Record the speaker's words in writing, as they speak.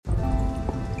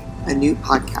a new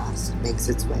podcast makes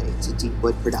its way to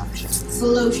Deepwood Productions.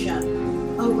 Velocia,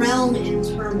 a realm in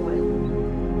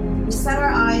turmoil. We set our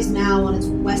eyes now on its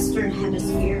western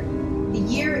hemisphere. The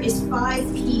year is 5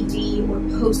 PD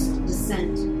or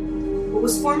post-descent. What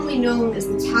was formerly known as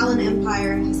the Talon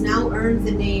Empire has now earned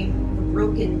the name the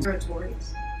Broken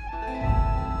Territories.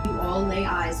 You all lay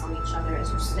eyes on each other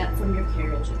as you step from your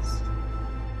carriages.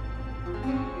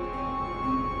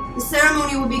 The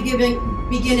ceremony will be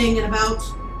beginning in about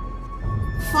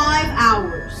 5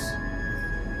 hours.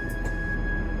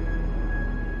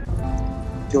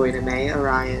 Join Amaya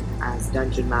Orion as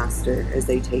Dungeon Master as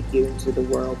they take you into the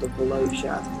world of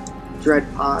Velocia.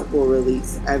 Dreadpod will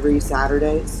release every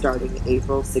Saturday starting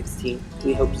April 16th.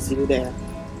 We hope to see you there.